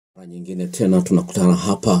Mara nyingine tena tunakutana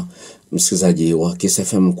hapa msikilizaji wa Kiss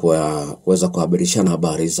FM kwa kuweza kuhabarishana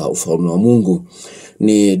habari za ufalme wa Mungu.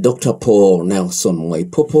 Ni Dr. Paul Nelson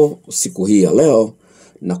Mwaipopo siku hii ya leo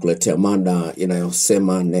na kuletea mada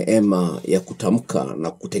inayosema neema ya kutamka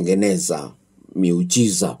na kutengeneza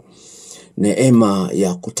miujiza. Neema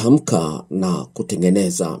ya kutamka na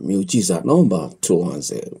kutengeneza miujiza. Naomba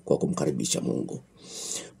tuanze kwa kumkaribisha Mungu.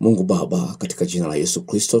 Mungu Baba, katika jina la Yesu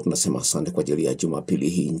Kristo tunasema asante kwa ajili ya Jumapili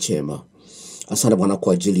hii njema. Asante Bwana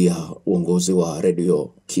kwa ajili ya uongozi wa Radio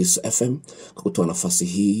Kiss FM kwa kutoa nafasi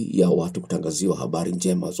hii ya watu kutangaziwa habari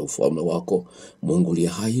njema za ufalme wako. Mungu aliye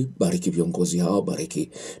hai, bariki viongozi hao, bariki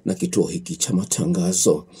na kituo hiki cha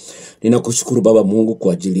matangazo. Ninakushukuru Baba Mungu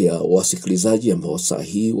kwa ajili ya wasikilizaji ambao saa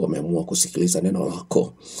hii wameamua kusikiliza neno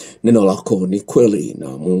lako. Neno lako ni kweli,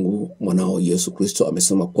 na Mungu mwanao Yesu Kristo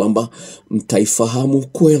amesema kwamba mtaifahamu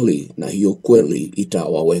kweli na hiyo kweli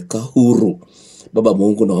itawaweka huru. Baba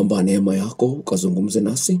Mungu, naomba neema yako ukazungumze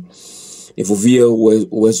nasi. Nivuvie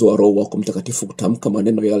uwezo wa Roho wako Mtakatifu kutamka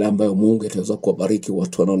maneno yale ambayo Mungu ataweza kuwabariki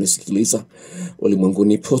watu wanaonisikiliza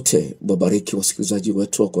ulimwenguni pote. Wabariki wasikilizaji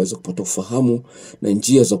wetu wakaweza kupata ufahamu na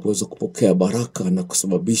njia za kuweza kupokea baraka na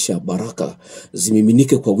kusababisha baraka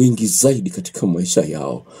zimiminike kwa wingi zaidi katika maisha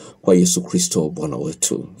yao, kwa Yesu Kristo Bwana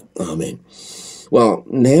wetu. Amen.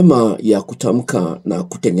 Neema ya kutamka na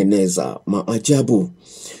kutengeneza maajabu.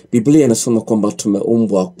 Biblia inasema kwamba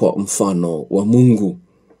tumeumbwa kwa mfano wa Mungu.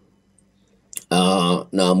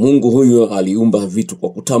 Na Mungu huyo aliumba vitu kwa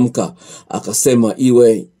kutamka. Akasema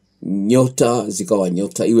iwe nyota, zikawa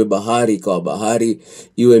nyota, iwe bahari, ikawa bahari,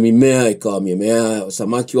 iwe mimea, ikawa mimea,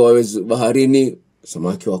 samaki wawe baharini,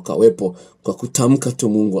 samaki wakawepo. Kwa kutamka tu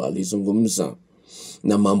Mungu alizungumza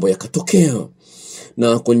na mambo yakatokea.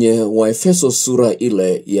 Na kwenye Waefeso sura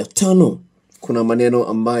ile ya 5 kuna maneno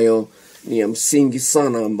ambayo ni ya msingi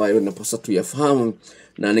sana ambayo napaswa tuyafahamu,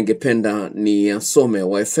 na ningependa ni yasome.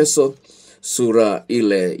 Waefeso sura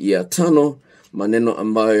ile ya 5, maneno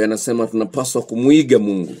ambayo yanasema tunapaswa kumuiga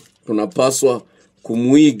Mungu. Tunapaswa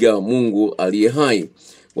kumuiga Mungu aliye hai.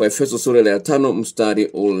 Waefeso sura ile ya 5 mstari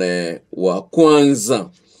ule wa kwanza.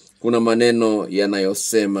 Kuna maneno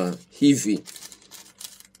yanayosema hivi.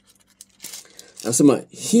 Anasema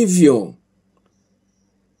hivyo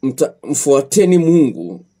mfuateni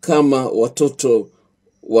Mungu kama watoto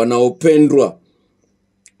wanaopendwa,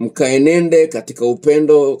 mkaenende katika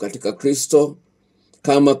upendo katika Kristo,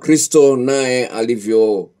 kama Kristo naye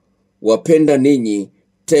alivyowapenda ninyi,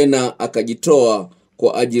 tena akajitoa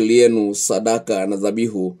kwa ajili yenu sadaka na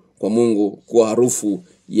dhabihu kwa Mungu kwa harufu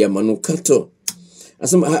ya manukato.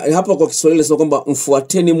 Anasema hapa kwa Kiswahili nasema kwamba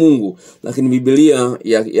mfuateni Mungu, lakini Biblia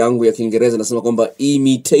yangu ya Kiingereza nasema kwamba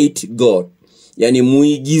imitate God, yani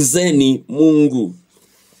muigizeni Mungu.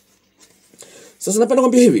 Sasa napenda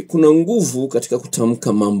kwambia hivi, kuna nguvu katika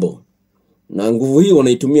kutamka mambo, na nguvu hii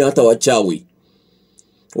wanaitumia hata wachawi.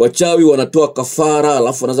 Wachawi wanatoa kafara,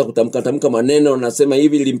 alafu wanaanza kutamka maneno, wanasema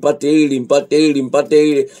hivi limpate hili, limpate hili, limpate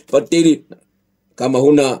hili, limpate hili. Kama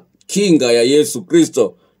huna kinga ya Yesu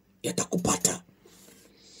Kristo, yatakupata.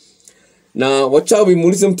 Na wachawi,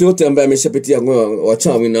 muulize mtu yote ambaye ameshapitia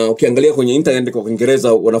wachawi, na ukiangalia kwenye internet kwa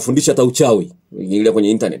Kiingereza wanafundisha hata uchawi. Ukiingilia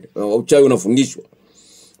kwenye internet, uchawi unafundishwa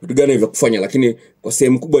vitu gani vya kufanya, lakini kwa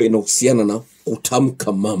sehemu kubwa inahusiana na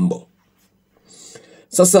kutamka mambo.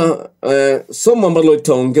 Sasa somo ambalo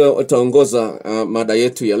litaongoza mada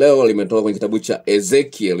yetu ya leo limetoka kwenye kitabu cha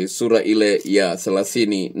Ezekiel sura ile ya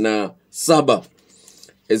 37.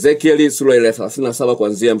 Ezekiel sura ile ya 37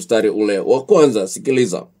 kuanzia mstari ule wa kwanza.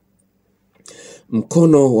 Sikiliza.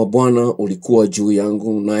 Mkono wa Bwana ulikuwa juu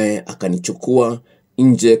yangu, naye akanichukua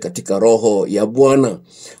nje katika roho ya Bwana,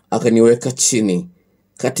 akaniweka chini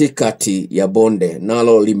katikati ya bonde,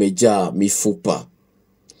 nalo limejaa mifupa.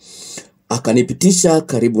 Akanipitisha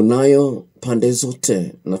karibu nayo pande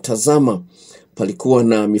zote, na tazama, palikuwa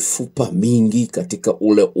na mifupa mingi katika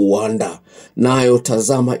ule uwanda, nayo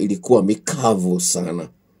tazama ilikuwa mikavu sana.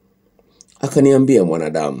 Akaniambia,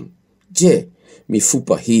 mwanadamu, je,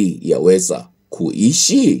 mifupa hii yaweza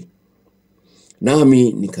kuishi?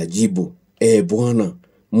 Nami nikajibu, Bwana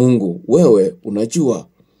Mungu, wewe unajua.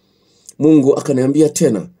 Mungu akaniambia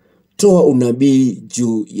tena, toa unabii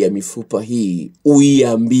juu ya mifupa hii,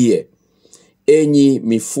 uiambie, enyi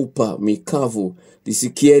mifupa mikavu,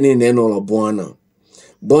 lisikieni neno la Bwana.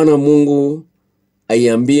 Bwana Mungu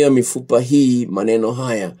aiambia mifupa hii maneno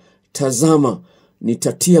haya, tazama,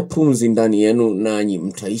 nitatia pumzi ndani yenu, nanyi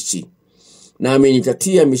mtaishi. Nami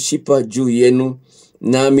nitatia mishipa juu yenu,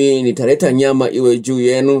 nami nitaleta nyama iwe juu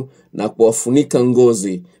yenu, na kuwafunika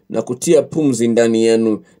ngozi, na kutia pumzi ndani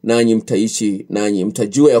yenu, nanyi mtaishi, nanyi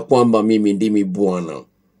mtajua ya kwamba mimi ndimi Bwana.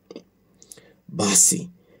 Basi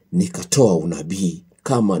nikatoa unabii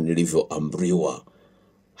kama nilivyoamriwa.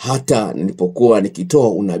 Hata nilipokuwa nikitoa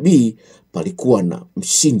unabii, palikuwa na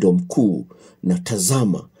mshindo mkuu, na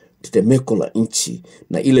tazama, tetemeko la nchi,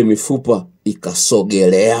 na ile mifupa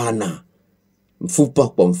ikasogeleana, mfupa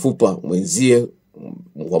kwa mfupa, mwenzie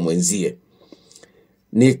kwa mwenzie.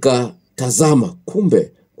 Nikatazama,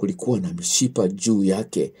 kumbe kulikuwa na mishipa juu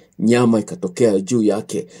yake, nyama ikatokea juu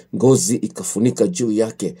yake, ngozi ikafunika juu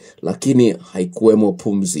yake, lakini haikuwemo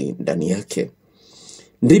pumzi ndani yake.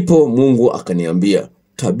 Ndipo Mungu akaniambia,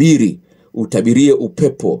 tabiri, utabirie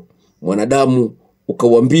upepo, mwanadamu,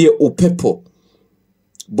 ukauambie upepo,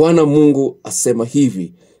 Bwana Mungu asema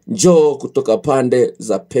hivi, njoo kutoka pande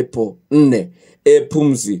za pepo 4,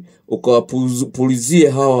 pumzi, ukawapulizie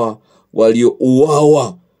hawa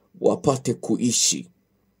waliouawa wapate kuishi.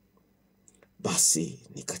 Basi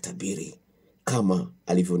nikatabiri kama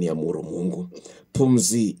alivyoniamuru Mungu.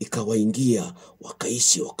 Pumzi ikawaingia,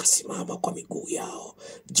 wakaishi, wakasimama kwa miguu yao,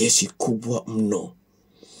 jeshi kubwa mno.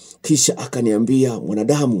 Kisha akaniambia,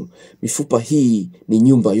 mwanadamu, mifupa hii ni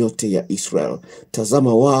nyumba yote ya Israel.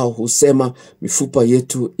 Tazama, wao husema, mifupa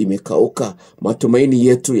yetu imekauka, matumaini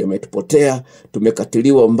yetu yametupotea,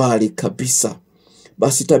 tumekatiliwa mbali kabisa.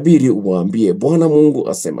 Basi tabiri umwambie, Bwana Mungu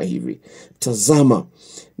asema hivi, tazama,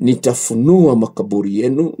 nitafunua makaburi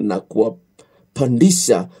yenu na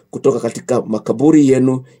kuwapandisha kutoka katika makaburi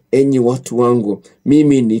yenu, enyi watu wangu.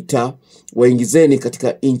 Mimi nitawaingizeni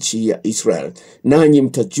katika nchi ya Israel, nanyi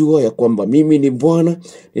mtajua ya kwamba mimi ni Bwana,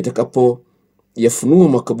 nitakapo yafunua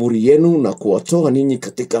makaburi yenu na kuwatoa ninyi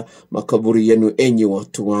katika makaburi yenu, enyi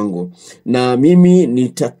watu wangu. Na mimi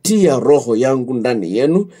nitatia roho yangu ndani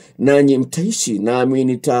yenu, nanyi mtaishi, nami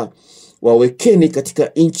nitawawekeni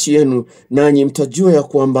katika nchi yenu, nanyi mtajua ya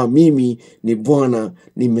kwamba mimi ni Bwana,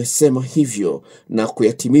 nimesema hivyo, na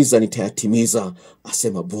kuyatimiza nitayatimiza,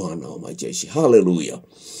 asema Bwana wa majeshi. Haleluya.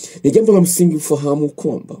 Ni jambo la msingi ufahamu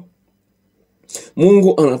kwamba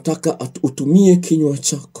Mungu anataka utumie kinywa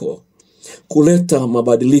chako kuleta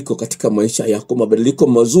mabadiliko katika maisha yako, mabadiliko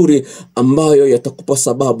mazuri ambayo yatakupa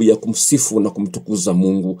sababu ya kumsifu na kumtukuza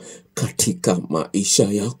Mungu katika maisha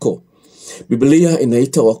yako. Biblia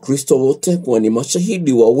inaita Wakristo wote kuwa ni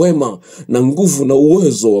mashahidi wa wema na nguvu na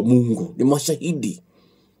uwezo wa Mungu. Ni mashahidi.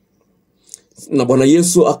 Na Bwana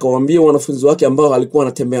Yesu akawaambia wanafunzi wake ambao alikuwa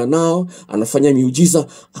anatembea nao, anafanya miujiza,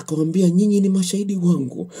 akawaambia, nyinyi ni mashahidi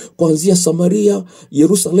wangu, kuanzia Samaria,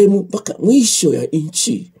 Yerusalemu, mpaka mwisho ya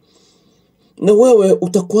nchi. Na wewe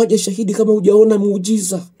utakuwaje shahidi kama hujaona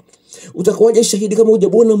muujiza? Utakuwaje shahidi kama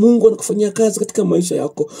hujaona Mungu anakufanyia kazi katika maisha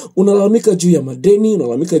yako? Unalalamika juu ya madeni,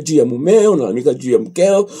 unalalamika juu ya mumeo, unalalamika juu ya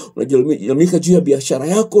mkeo, unalalamika juu ya biashara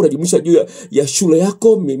yako, unalalamika juu ya shule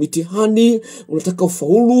yako, mitihani, unataka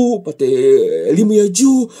ufaulu, upate elimu ya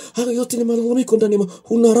juu. Hayo yote ni malalamiko ndani ya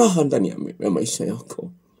huna raha ndani ya maisha yako.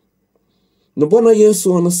 Na Bwana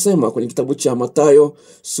Yesu anasema kwenye kitabu cha Mathayo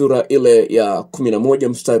sura ile ya 11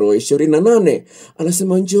 mstari wa 28,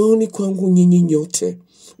 anasema, njooni kwangu nyinyi nyote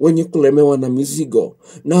wenye kulemewa na mizigo,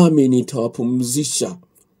 nami nitawapumzisha.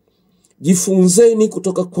 Jifunzeni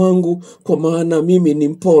kutoka kwangu, kwa maana mimi ni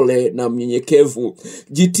mpole na mnyenyekevu.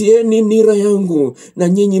 Jitieni nira yangu, na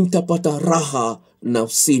nyinyi mtapata raha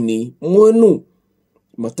nafsini mwenu.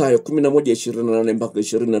 Mathayo 11:28 mpaka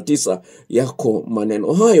 29 yako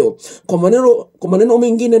maneno hayo. Kwa maneno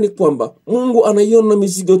mengine ni kwamba Mungu anaiona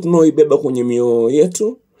mizigo tunaoibeba kwenye mioyo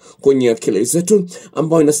yetu, kwenye akili zetu,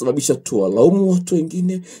 ambayo inasababisha tuwalaumu watu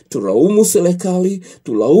wengine, tulaumu serikali,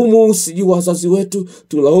 tulaumu sijui wazazi wetu,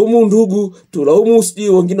 tulaumu ndugu, tulaumu sijui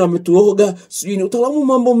wengine wametuoga, sijui ni utalaumu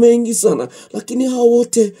mambo mengi sana. Lakini hao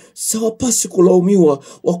wote hawapaswi kulaumiwa.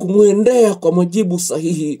 Wa kumwendea kwa majibu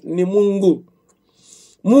sahihi ni Mungu.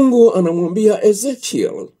 Mungu anamwambia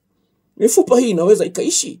Ezekiel, mifupa hii inaweza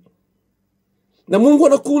ikaishi. Na Mungu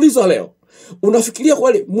anakuuliza leo, unafikiria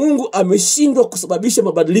kweli Mungu ameshindwa kusababisha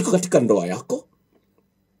mabadiliko katika ndoa yako?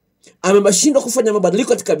 Ameshindwa kufanya mabadiliko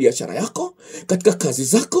katika biashara yako, katika kazi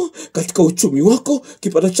zako, katika uchumi wako,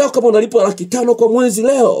 kipato chako? Kama unalipwa 500,000 kwa mwezi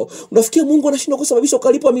leo, unafikiria Mungu anashindwa kusababisha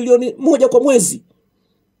ukalipwa 1,000,000 kwa mwezi?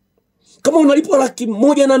 Kama unalipwa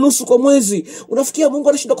 150,000 kwa mwezi, unafikiria Mungu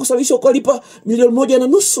anashindwa kusababisha ukalipa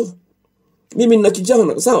 1,500,000? Mimi nina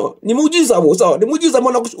kijana, sawa? Ni muujiza huo, sawa? Ni muujiza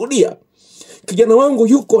mbona kushuhudia. Kijana wangu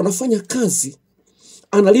yuko anafanya kazi,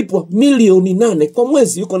 analipwa 8,000,000 kwa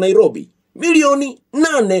mwezi, yuko Nairobi.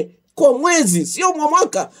 8,000,000 kwa mwezi, sio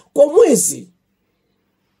mwaka, kwa mwezi.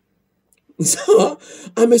 Sawa?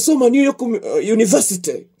 Amesoma New York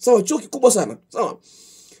University. Sawa, chuo kikubwa sana. Sawa?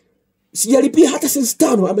 Sijalipia hata senti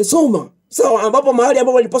 5, amesoma. Sawa, ambapo mahali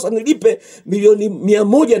ambapo nilipaswa nilipe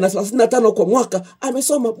 135 kwa mwaka,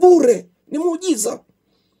 amesoma bure. Ni muujiza.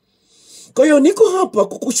 Kwa hiyo niko hapa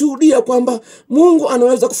kukushuhudia kwamba Mungu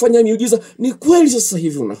anaweza kufanya miujiza. Ni kweli sasa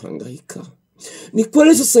hivi unahangaika. Ni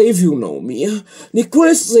kweli sasa hivi unaumia. Ni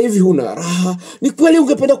kweli sasa hivi huna raha. Ni kweli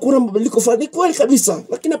ungependa kuona mabadiliko fulani. Ni kweli kabisa.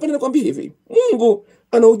 Lakini napenda nikwambie hivi, Mungu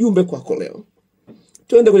ana ujumbe kwako leo.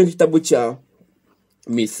 Tuende kwenye kitabu cha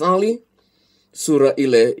Mithali sura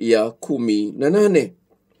ile ya 18.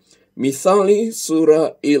 Mithali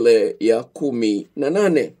sura ile ya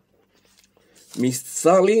 18.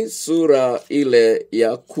 Mithali sura ile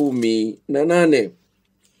ya 18.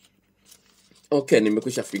 Okay,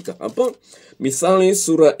 nimekwisha fika hapa. Mithali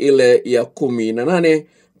sura ile ya 18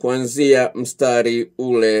 kuanzia mstari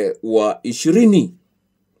ule wa 20.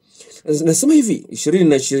 Nasema hivi, 20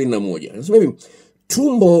 na 21. Nasema hivi,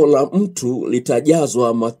 tumbo la mtu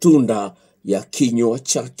litajazwa matunda ya kinywa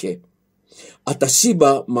chake.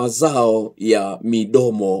 Atashiba mazao ya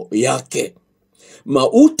midomo yake.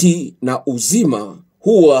 Mauti na uzima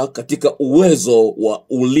huwa katika uwezo wa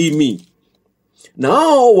ulimi.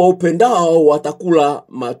 Nao waupendao watakula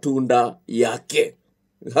matunda yake.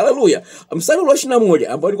 Haleluya. Mstari wa 21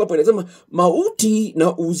 ambao alikuwa anasema mauti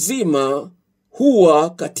na uzima huwa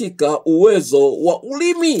katika uwezo wa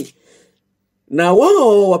ulimi. Na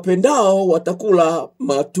wao wapendao watakula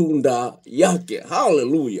matunda yake.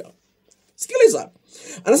 Haleluya. Sikiliza.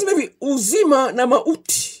 Anasema hivi, uzima na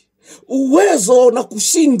mauti, uwezo na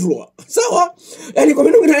kushindwa. Sawa?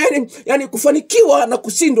 Yani kufanikiwa na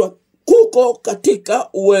kushindwa kuko katika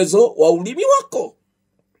uwezo wa ulimi wako.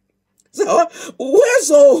 Sawa?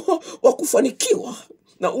 Uwezo wa kufanikiwa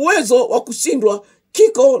na uwezo wa kushindwa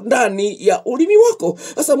kiko ndani ya ulimi wako.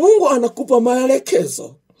 Sasa Mungu anakupa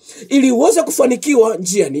maelekezo ili uweze kufanikiwa,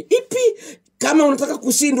 njia ni ipi? Kama unataka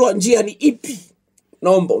kushindwa, njia ni ipi?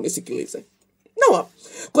 Naomba unisikilize. Nawa.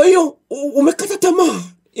 Kwa hiyo umekata tamaa,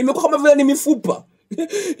 imekuwa kama vile ni mifupa.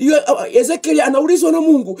 Ezekiel anaulizwa na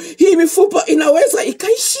Mungu, hii mifupa inaweza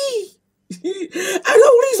ikaishi?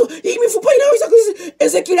 Anaulizwa, hii mifupa inaweza kuishi?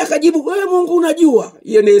 Ezekiel akajibu, wewe Mungu unajua.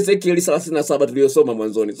 Hiyo ni Ezekiel 37 tuliyosoma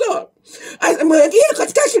mwanzoni. Sawa?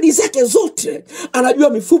 Katika akili zake zote anajua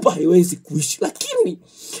mifupa haiwezi kuishi, lakini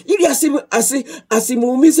ili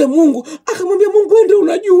asimuumize Mungu, akamwambia Mungu, wewe ndio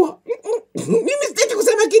unajua. Mimi sitaki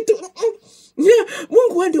kusema kitu.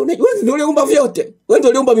 Mungu, wewe ndio unajua. Wewe ndio uliumba vyote. Wewe ndio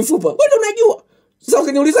uliumba mifupa. Wewe ndio unajua. Sasa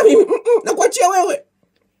ukiniuliza mimi, nakuachia wewe.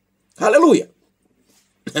 Haleluya.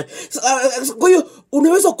 Kwa hiyo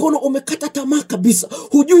unaweza kuona umekata tamaa kabisa.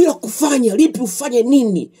 Hujui la kufanya, lipi ufanye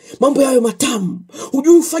nini. Mambo yawe matamu.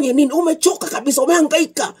 Hujui ufanye nini. Umechoka kabisa,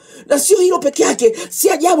 umehangaika. Na sio hilo peke yake, si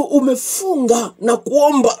ajabu umefunga na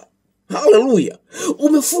kuomba. Haleluya.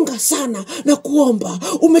 Umefunga sana na kuomba.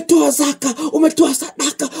 Umetoa zaka, umetoa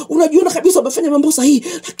sadaka. Unajiona kabisa umefanya mambo sahihi,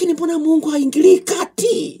 lakini mbona Mungu haingilii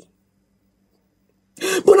kati?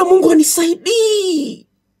 Mbona Mungu hanisaidii?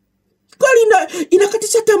 Kwani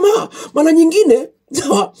inakatisha tamaa. Mara nyingine,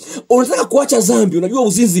 unataka kuacha dhambi, unajua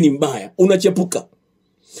uzinzi ni mbaya, unachepuka.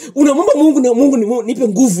 Unamwomba Mungu, na Mungu nipe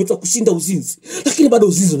nguvu za kushinda uzinzi, lakini bado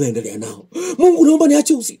uzinzi unaendelea nao. Mungu, naomba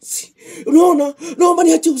niache uzinzi. Unaona? Naomba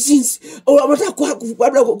niache uzinzi. Unataka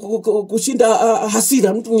kushinda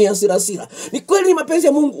hasira, mtu mwenye hasira. Ni kweli ni mapenzi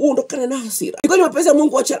ya Mungu uondokane na hasira. Ni kweli mapenzi ya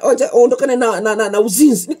Mungu uondokane na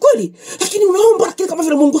uzinzi. Ni kweli. Lakini unaomba, lakini kama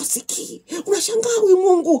vile Mungu hasikii. Unashangaa, huyu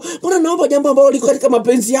Mungu, mbona naomba jambo ambalo liko katika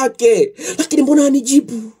mapenzi yake, lakini mbona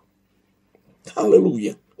hanijibu?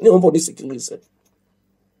 Haleluya. Naomba unisikilize.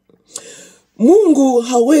 Mungu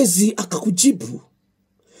hawezi akakujibu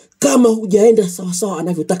kama hujaenda sawa sawa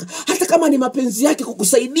anavyotaka, hata kama ni mapenzi yake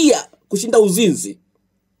kukusaidia kushinda uzinzi.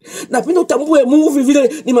 Napenda utambue Mungu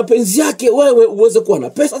vile ni mapenzi yake wewe uweze kuwa na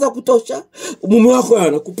pesa za kutosha, mume wako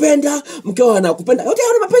anakupenda, mke wako anakupenda. Yote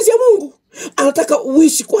hayo ni mapenzi ya Mungu. Anataka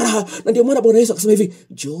uishi kwa raha. Na ndio maana Bwana Yesu akasema hivi,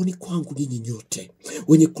 njooni kwangu ninyi nyote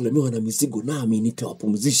wenye kulemewa na mizigo, nami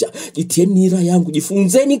nitawapumzisha. Jitieni nira yangu,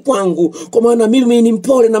 jifunzeni kwangu, kwa maana mimi ni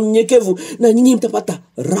mpole na mnyenyekevu, na nyinyi mtapata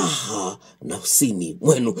raha nafsini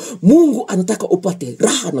mwenu. Mungu anataka upate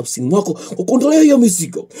raha nafsini mwako kwa kuondolea hiyo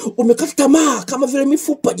mizigo. Umekata tamaa kama vile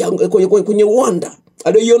mifupa kwenye uwanda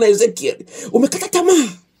aliyoiona Ezekiel. Umekata tamaa.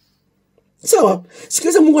 Sawa?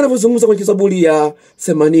 Sikiliza Mungu anavyozungumza kwenye Zaburi ya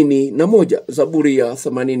 81. Zaburi ya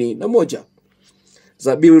 81.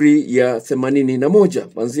 Zaburi ya 81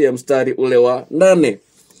 kuanzia mstari ule wa 8.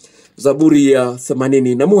 Zaburi ya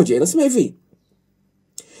 81 inasema hivi,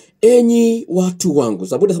 enyi watu wangu.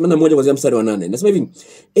 Zaburi ya 81 kuanzia mstari wa 8 inasema hivi,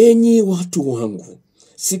 enyi watu wangu,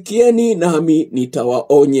 sikieni nami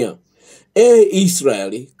nitawaonya.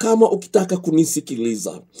 Israeli, kama ukitaka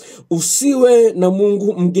kunisikiliza, usiwe na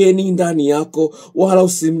mungu mgeni ndani yako, wala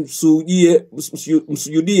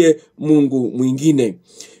msujudie mungu mwingine.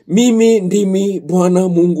 Mimi ndimi Bwana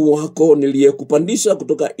Mungu wako niliyekupandisha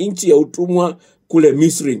kutoka nchi ya utumwa kule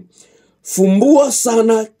Misri. Fumbua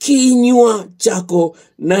sana kinywa chako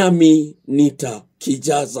nami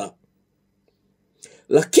nitakijaza.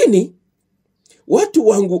 Lakini watu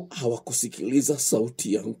wangu hawakusikiliza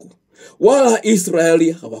sauti yangu, wala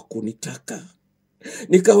Israeli hawakunitaka.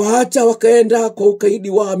 Nikawaacha wakaenda kwa ukaidi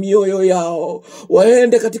wa mioyo yao,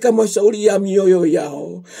 waende katika mashauri ya mioyo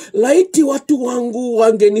yao. Laiti watu wangu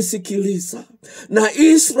wangenisikiliza, na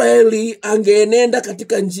Israeli angeenenda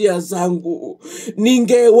katika njia zangu,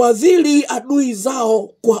 ningewadhili adui zao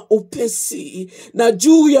kwa upesi, na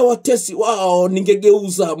juu ya watesi wao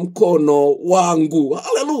ningegeuza mkono wangu.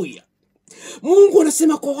 Haleluya. Mungu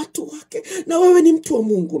anasema kwa watu wake, na wewe ni mtu wa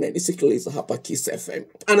Mungu na nisikiliza hapa Kiss FM.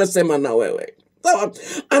 Anasema na wewe. Sawa?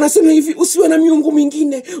 Anasema hivi, usiwe na miungu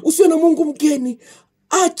mingine, usiwe na Mungu mgeni.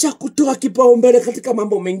 Acha kutoa kipaumbele katika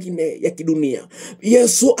mambo mengine ya kidunia.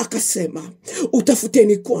 Yesu akasema,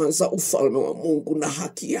 utafuteni kwanza ufalme wa Mungu na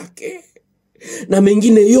haki yake, na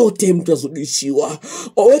mengine yote mtazidishiwa.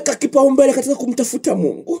 Weka kipaumbele katika kumtafuta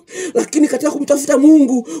Mungu. Lakini katika kumtafuta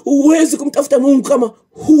Mungu, huwezi kumtafuta Mungu kama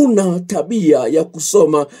huna tabia ya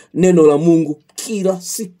kusoma neno la Mungu kila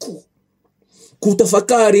siku,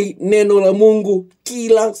 kutafakari neno la Mungu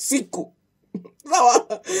kila siku.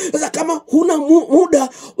 Sawa? Sasa kama huna muda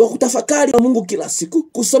wa kutafakari Mungu kila siku,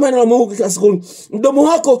 kusoma neno la Mungu kila siku, mdomo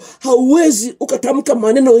wako hauwezi ukatamka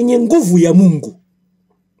maneno yenye nguvu ya Mungu.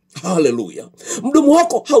 Haleluya. Mdomo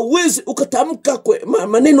wako hauwezi ukatamka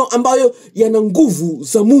maneno ambayo yana nguvu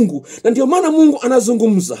za Mungu. Na ndio maana Mungu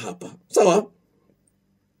anazungumza hapa. Sawa?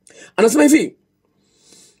 Anasema hivi.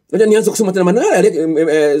 Ngoja nianze kusoma tena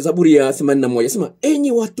maneno Zaburi ya 81. Sema,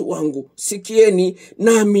 enyi watu wangu, sikieni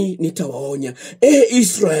nami nitawaonya.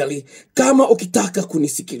 Israeli, kama ukitaka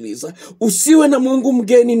kunisikiliza, usiwe na Mungu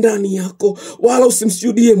mgeni ndani yako, wala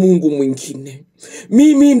usimsujudie Mungu mwingine.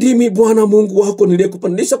 Mimi ndimi Bwana Mungu wako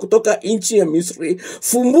niliyekupandisha kutoka nchi ya Misri.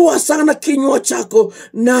 Fumbua sana kinywa chako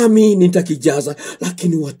nami nitakijaza.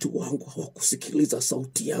 Lakini watu wangu hawakusikiliza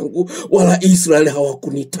sauti yangu, wala Israeli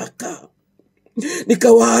hawakunitaka.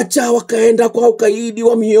 Nikawaacha wakaenda kwa ukaidi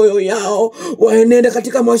wa mioyo yao, waenende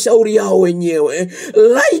katika mashauri yao wenyewe.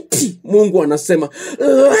 Laiti, Mungu anasema,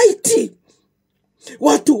 laiti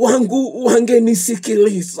watu wangu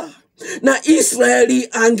wangenisikiliza, na Israeli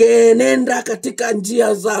angeenenda katika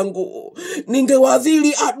njia zangu,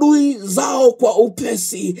 ningewadhili adui zao kwa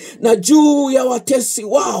upesi, na juu ya watesi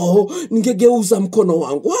wao ningegeuza mkono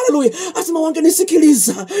wangu. Haleluya. Asema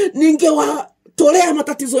wangenisikiliza, tolea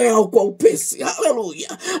matatizo yao kwa upesi.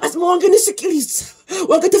 Haleluya. Asema wangenisikiliza,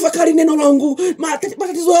 wangetafakari neno langu,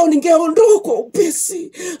 matatizo yao ningeondoa kwa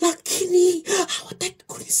upesi. Lakini hawataki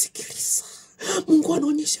kunisikiliza. Mungu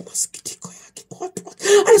anaonyesha masikitiko yake kwa watu.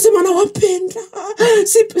 Anasema nawapenda.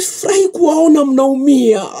 Sifurahi kuwaona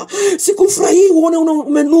mnaumia. Sikufurahi kuona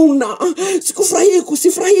umenuna.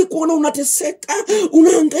 Sifurahi kuona unateseka,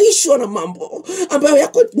 unahangaishwa na mambo ambayo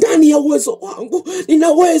yako ndani ya uwezo wangu.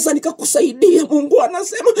 Ninaweza nikakusaidia, Mungu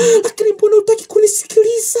anasema, lakini mbona hutaki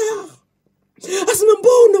kunisikiliza? Asema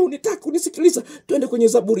mbona unitaka kunisikiliza? Twende kwenye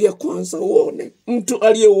Zaburi ya kwanza uone mtu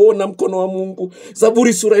aliyeuona mkono wa Mungu.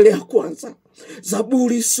 Zaburi sura ile ya kwanza.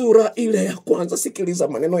 Zaburi sura ile ya kwanza. Sikiliza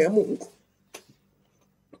maneno ya Mungu.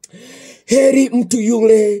 Heri mtu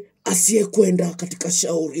yule asiyekwenda katika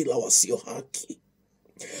shauri la wasio haki,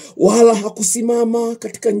 wala hakusimama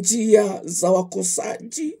katika njia za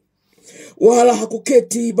wakosaji, wala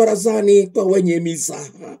hakuketi barazani kwa wenye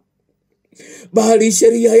mizaha. Bali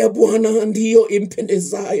sheria ya Bwana ndiyo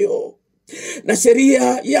impendezayo, na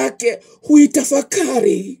sheria yake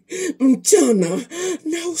huitafakari mchana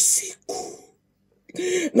na usiku.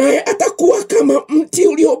 Naye atakuwa kama mti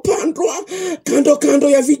uliopandwa kando kando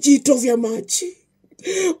ya vijito vya maji,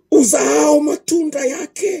 uzaao matunda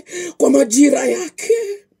yake kwa majira yake,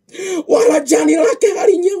 wala jani lake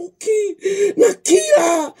halinyauki, na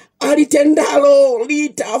kila alitendalo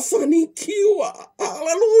litafanikiwa.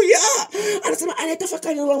 Haleluya. Anasema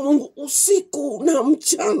anatafakari neno la Mungu usiku na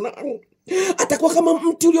mchana. Atakuwa kama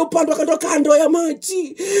mti uliopandwa kando kando ya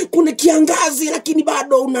maji. Kuna kiangazi lakini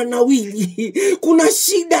bado unanawili. Kuna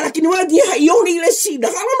shida lakini wewe haioni ile shida.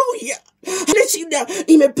 Haleluya. Ile shida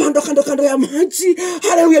imepandwa kando kando ya maji.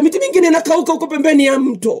 Haleluya. Miti mingine inakauka huko pembeni ya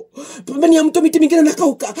mto. Pembeni ya mto miti mingine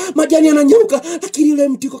inakauka, majani yananyauka, lakini ile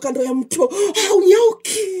mti uko kando ya mto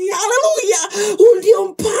haunyauki. Haleluya. Huu ndio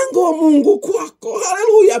mpango wa Mungu kwako.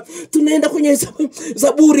 Haleluya. Tunaenda kwenye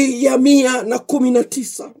Zaburi ya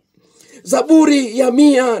 119. Zaburi ya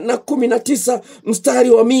 119 mstari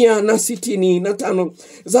wa 165.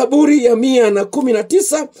 Zaburi ya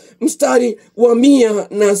 119 mstari wa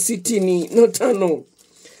 165.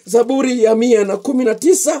 Zaburi ya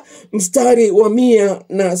 119 mstari wa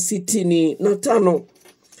 165.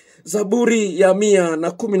 Zaburi ya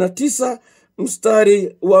 119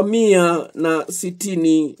 mstari wa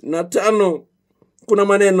 165. Kuna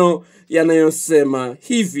maneno yanayosema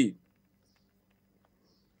hivi.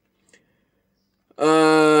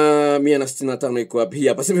 165 iko wapi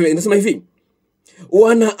hapa? Inasema hivi: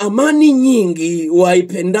 wana amani nyingi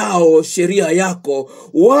waipendao sheria yako,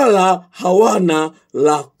 wala hawana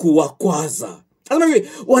la kuwakwaza.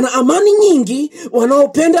 Wana amani nyingi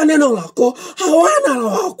wanaopenda neno lako, hawana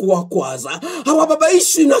la kuwakwaza,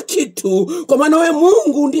 hawababaishwi na kitu, kwa maana wewe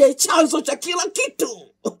Mungu ndiye chanzo cha kila kitu.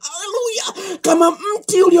 Haleluya! Kama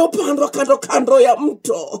mti uliopandwa kando kando ya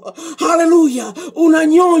mto. Haleluya!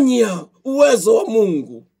 Unanyonya uwezo wa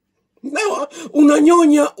Mungu. Na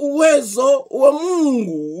unanyonya uwezo wa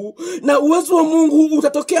Mungu, na uwezo wa Mungu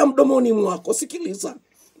utatokea mdomoni mwako. Sikiliza.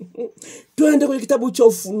 Tuende kwenye kitabu cha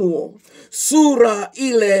Ufunuo sura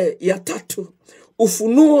ile ya 3.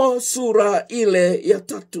 Ufunuo sura ile ya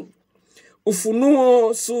 3.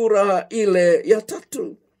 Ufunuo sura ile ya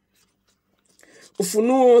 3.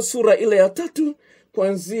 Ufunuo sura ile ya 3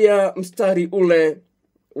 kuanzia mstari ule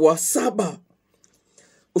wa 7.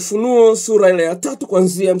 Ufunuo sura ile ya 3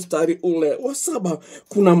 kuanzia mstari ule wa 7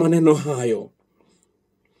 kuna maneno hayo: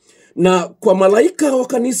 na kwa malaika wa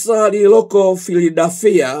kanisa lililoko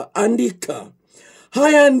Filadelfia andika,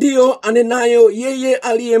 haya ndiyo anenayo yeye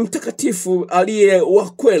aliye mtakatifu, aliye wa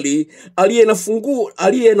kweli, aliye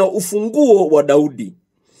na ufunguo wa Daudi.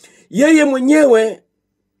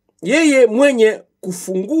 Yeye mwenye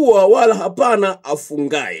kufungua wala hapana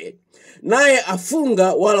afungaye, naye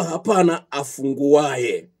afunga wala hapana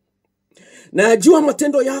afunguaye. Na ajua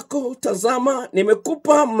matendo yako, tazama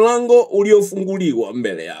nimekupa mlango uliofunguliwa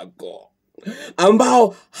mbele yako,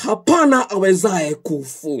 ambao hapana awezaye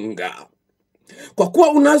kufunga. Kwa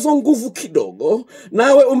kuwa unazo nguvu kidogo,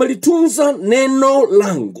 nawe umelitunza neno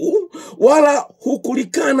langu, wala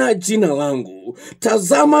hukulikana jina langu,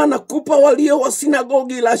 tazama nakupa walio wa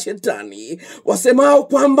sinagogi la Shetani, wasemao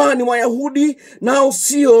kwamba ni Wayahudi nao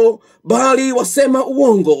sio, bali wasema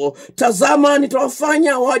uongo. Tazama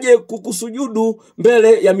nitawafanya waje kukusujudu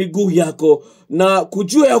mbele ya miguu yako, na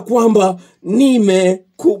kujua ya kwamba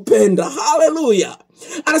nimekupenda. Haleluya!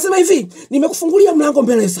 Anasema hivi, nimekufungulia mlango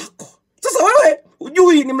mbele zako. Sasa wewe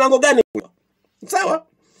hujui ni mlango gani. Sawa?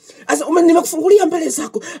 Asa nimekufungulia mbele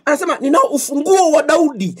zako. Anasema ninao ufunguo wa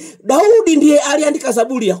Daudi. Daudi ndiye aliandika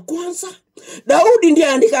Zaburi ya kwanza. Daudi ndiye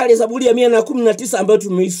aliandika Zaburi ya 119 ambayo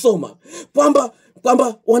tumeisoma. Kwamba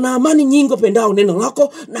wana amani nyingi wapendao neno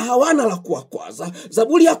lako, na hawana la kuwakwaza.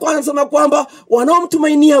 Zaburi ya kwanza na kwamba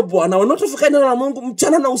wanaomtumainia Bwana, wanaotafakari neno la Mungu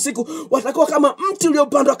mchana na usiku, watakuwa kama mti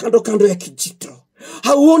uliopandwa kando kando ya kijito.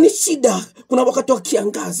 Hauoni shida. Kuna wakati wa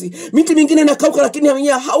kiangazi miti mingine inakauka, lakini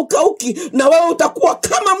yenyewe haukauki, na wewe utakuwa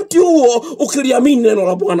kama mti huo ukiliamini neno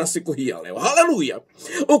la Bwana siku hii ya leo. Haleluya!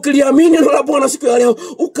 Ukiliamini neno la Bwana siku ya leo,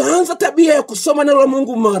 ukaanza tabia ya kusoma neno la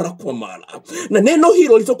Mungu mara kwa mara, na neno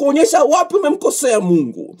hilo litakuonyesha wapi umemkosea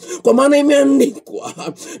Mungu, kwa maana imeandikwa.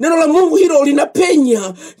 Neno la Mungu hilo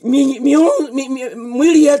linapenya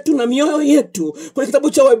mwili yetu na mioyo yetu. Kwenye kitabu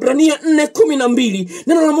cha Waebrania 4:12,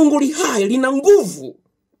 neno la Mungu li hai, lina nguvu.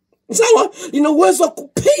 Sawa? Lina uwezo wa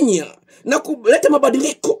kupenya na kuleta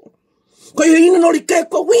mabadiliko. Kwa hiyo neno likae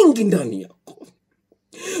kwa wingi ndani yako.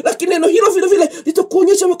 Lakini neno hilo vile vile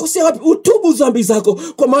litakuonyesha umekosea wapi, utubu dhambi zako,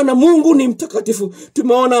 kwa maana Mungu ni mtakatifu.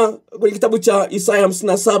 Tumeona kwenye kitabu cha Isaya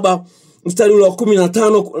 57 mstari wa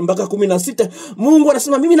 15 mpaka 16, Mungu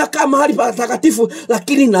anasema mimi nakaa mahali patakatifu,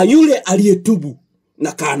 lakini na yule aliyetubu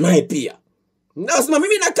nakaa naye pia. Nasema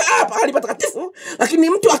mimi nakaa pahali patakatifu, lakini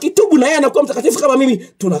mtu akitubu na yeye anakuwa mtakatifu kama mimi,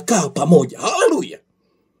 tunakaa pamoja. Haleluya!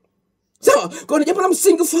 Sawa? Kwa hiyo jambo la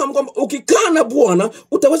msingi fahamu kwamba ukikaa na Bwana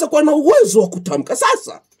utaweza kuwa na uwezo wa kutamka.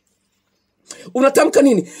 Sasa unatamka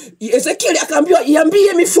nini? Ezekiel akaambiwa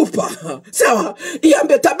iambie mifupa. Sawa?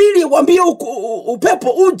 Iambie, tabiri, uambie upepo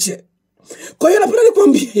uje. Kwa hiyo napenda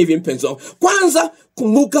nikwambie hivi mpenzi wangu, kwanza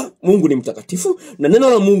kumbuka Mungu ni mtakatifu na neno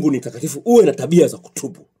la Mungu ni takatifu. Uwe na tabia za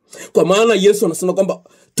kutubu. Kwa maana Yesu anasema kwamba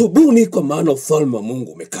tubuni, kwa maana ufalme wa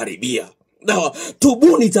Mungu umekaribia. Dawa,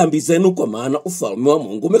 tubuni dhambi zenu, kwa maana ufalme wa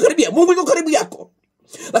Mungu umekaribia. Mungu yuko karibu yako.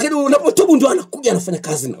 Lakini unapotubu ndio anakuja anafanya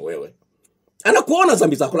kazi na wewe. Anakuona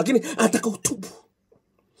dhambi zako, lakini anataka utubu.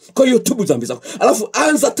 Kwa hiyo tubu dhambi zako. Alafu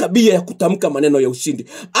anza tabia ya kutamka maneno ya ushindi.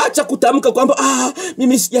 Acha kutamka kwamba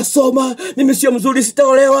mimi sijasoma, mimi sio mzuri,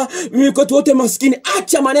 sitaolewa, mimi kwetu wote maskini.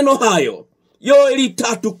 Acha maneno hayo. Yoeli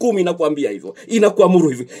 3:10 inakuambia hivyo. Inakuamuru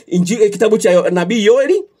hivyo. Injili, kitabu cha nabii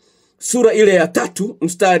Yoeli sura ile ya 3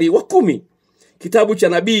 mstari wa 10. Kitabu cha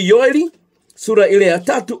nabii Yoeli sura ile ya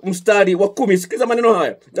 3 mstari wa 10. Sikiliza maneno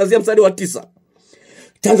haya. Kuanzia mstari wa 9.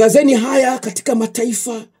 Tangazeni haya katika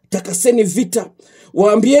mataifa, takaseni vita.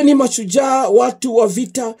 Waambieni mashujaa watu wa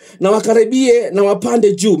vita, na wakaribie na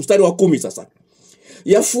wapande juu. Mstari wa 10 sasa.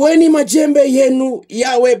 Yafueni majembe yenu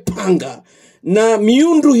yawe panga, na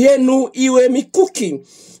miundu yenu iwe mikuki.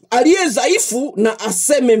 Aliye dhaifu na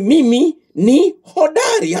aseme mimi ni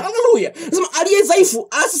hodari. Haleluya. Nasema aliye dhaifu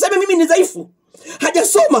aseme mimi ni dhaifu.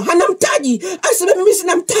 Hajasoma, hana mtaji, aseme mimi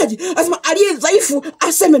sina mtaji. Anasema aliye dhaifu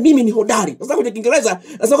aseme mimi ni hodari. Sasa kwenye Kiingereza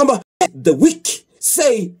anasema kwamba the weak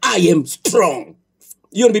say I am strong.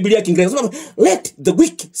 Hiyo ni Biblia ya Kiingereza. Anasema let the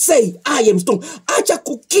weak say I am strong. Acha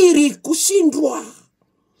kukiri kushindwa.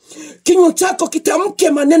 Kinywa chako kitamke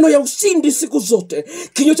maneno ya ushindi siku zote.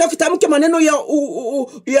 Kinywa chako kitamke maneno ya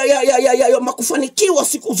makufanikiwa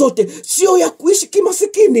siku zote, sio ya kuishi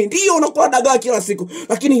kimasikini. Ndio unakuwa dagaa kila siku,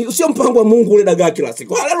 lakini sio mpango wa Mungu ule dagaa kila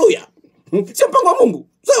siku. Haleluya. Sio mpango wa Mungu.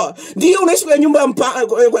 Sawa? Ndio unaishi kwenye nyumba ya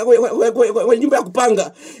nyumba ya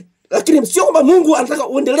kupanga, lakini sio kwamba Mungu anataka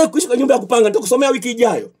uendelee kuishi kwenye nyumba ya kupanga. Nitakusomea wiki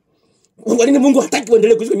ijayo. Kwa nini Mungu hataki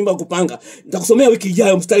uendelee kuishi kwenye nyumba ya kupanga? Nitakusomea wiki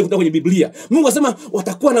ijayo mstari kutoka kwenye Biblia. Mungu anasema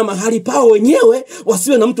watakuwa na mahali pao wenyewe,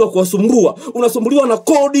 wasiwe na mtu wa kuwasumbua. Unasumbuliwa na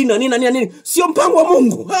kodi na nini. Sio mpango wa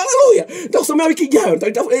Mungu. Haleluya. Nitakusomea wiki ijayo.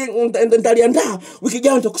 Nitaliandaa wiki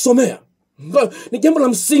ijayo nitakusomea. Ni jambo la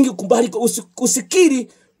msingi kubali usikiri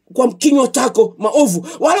kwa kinywa chako maovu,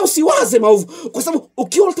 wala usiwaze maovu, kwa sababu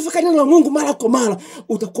ukiwa unatafakari neno la Mungu mara kwa mara,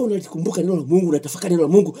 utakuwa unakumbuka neno la Mungu, unatafakari neno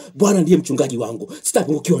la Mungu. Bwana ndiye mchungaji wangu,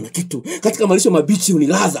 sitapungukiwa na kitu. Katika malisho mabichi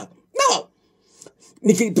unilaza. No.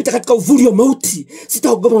 Nikipita katika uvuli wa mauti,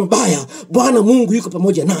 sitaogopa mabaya. Bwana Mungu yuko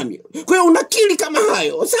pamoja nami. Kwa hiyo unakiri kama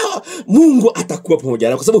hayo, sawa? Mungu atakuwa pamoja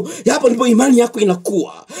nako, kwa sababu hapo ndipo imani yako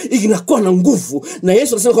inakuwa na nguvu. Na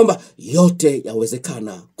Yesu anasema kwamba yote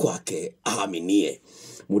yawezekana kwake aaminie.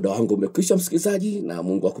 Muda wangu umekwisha msikilizaji, na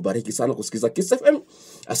Mungu akubariki sana kusikiza Kiss FM.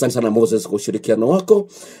 Asante sana Moses kwa ushirikiano wako,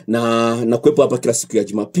 na kuwepo hapa kila siku ya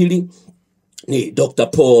Jumapili. Ni Dr.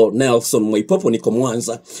 Paul Nelson Mwaipopo, niko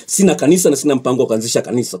Mwanza. Sina kanisa na sina mpango wa kuanzisha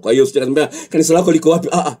kanisa. Kwa hiyo usijaniambia kanisa lako liko wapi?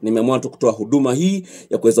 Nimeamua tu kutoa huduma hii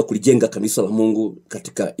ya kuweza kulijenga kanisa la Mungu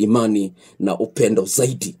katika imani na upendo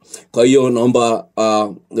zaidi. Kwa hiyo naomba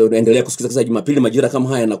unaendelea kusikiliza Jumapili majira kama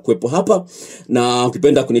haya na kuwepo hapa. Na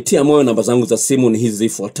ukipenda kunitia moyo, namba zangu za simu ni hizi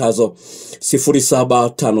zifuatazo: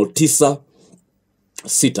 0759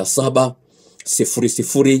 67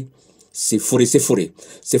 00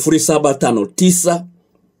 0759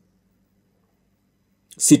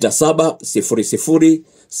 67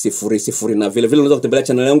 00. Na vile vile unaweza kutembelea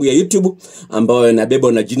channel yangu ya YouTube ambayo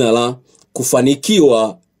inabeba na jina la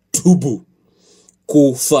Kufanikiwa Tubu.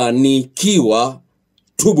 Kufanikiwa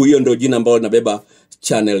Tubu, hiyo ndio jina ambalo linabeba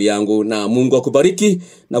channel yangu. Na Mungu akubariki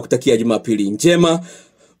na kutakia Jumapili njema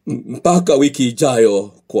mpaka wiki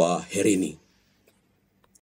ijayo. Kwa herini.